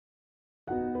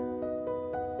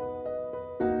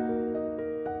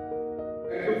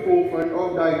forefront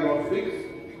of diagnostics,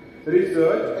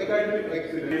 research, academic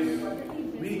excellence,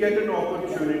 we get an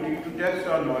opportunity to test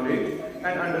our knowledge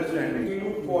and understanding. We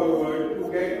look forward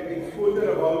to get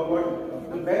exposure about what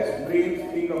the best brains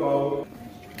think about.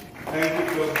 Thank you,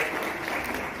 sir.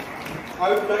 I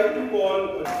would like to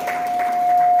call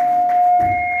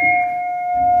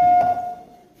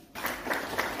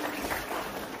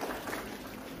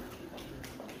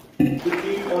the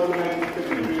Chief Organizing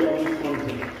Secretary of this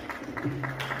conference.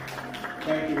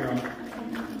 Thank you, ma'am.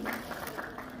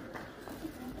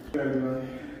 Everyone.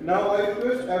 Now I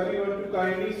request everyone to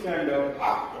kindly stand up.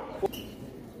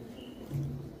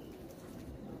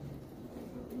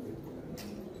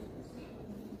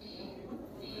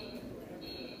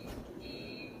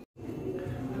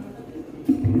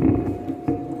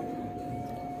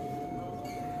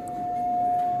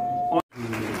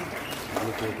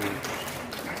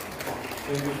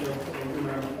 Thank you, sir. Thank you,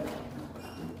 ma'am.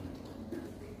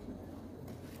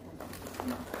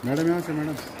 Madam, यहाँ से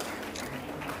madam.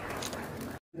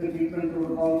 The treatment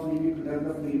protocols, we need to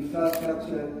develop the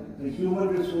infrastructure, the human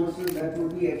resources that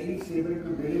would be at least able to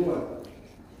deliver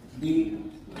the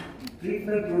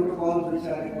treatment protocols which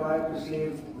are required to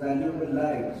save valuable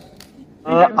lives.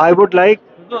 I would like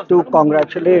to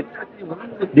congratulate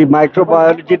the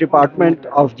microbiology department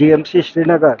of GMC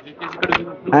Srinagar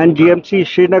and GMC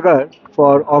Srinagar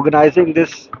for organizing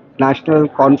this national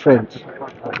conference.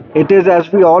 It is,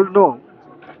 as we all know,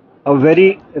 a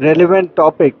very relevant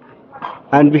topic,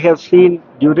 and we have seen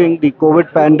during the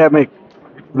COVID pandemic,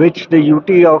 which the UT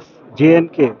of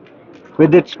JNK,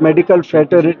 with its medical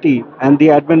fraternity and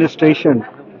the administration,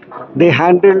 they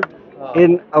handled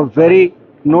in a very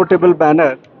notable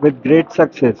manner with great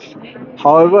success.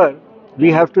 However,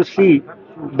 we have to see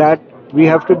that we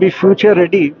have to be future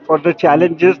ready for the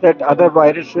challenges that other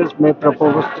viruses may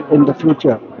propose in the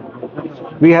future.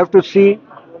 We have to see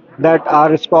that our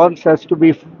response has to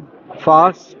be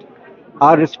fast,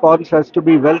 our response has to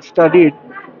be well studied,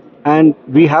 and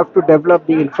we have to develop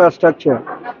the infrastructure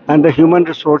and the human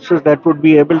resources that would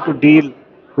be able to deal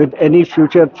with any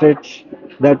future threats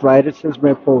that viruses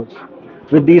may pose.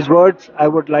 With these words, I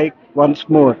would like once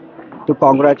more to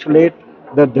congratulate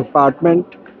the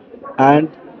department and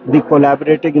the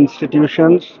collaborating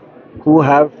institutions who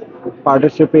have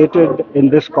participated in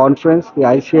this conference, the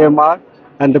ICMR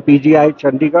and the PGI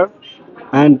Chandigarh,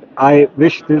 and I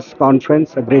wish this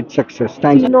conference a great success.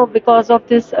 Thank you. Because of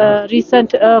this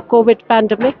recent COVID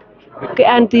pandemic, okay,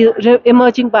 and the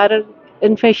emerging viral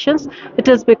infections, it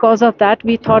is because of that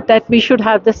we thought that we should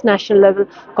have this national level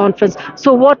conference.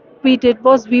 So what we did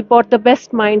was we brought the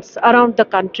best minds around the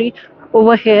country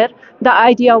over here. The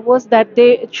idea was that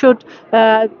they should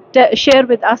share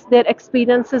with us their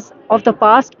experiences of the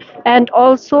past, and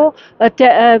also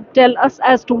tell us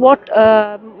as to what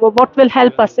will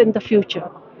help us in the future.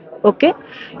 Okay,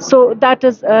 so that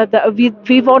is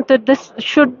we wanted this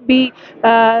should be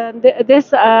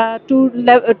this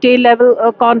day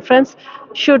level conference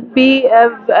should be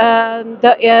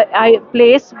the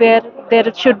place where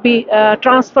there should be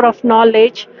transfer of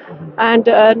knowledge, and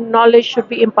knowledge should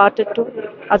be imparted to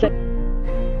others.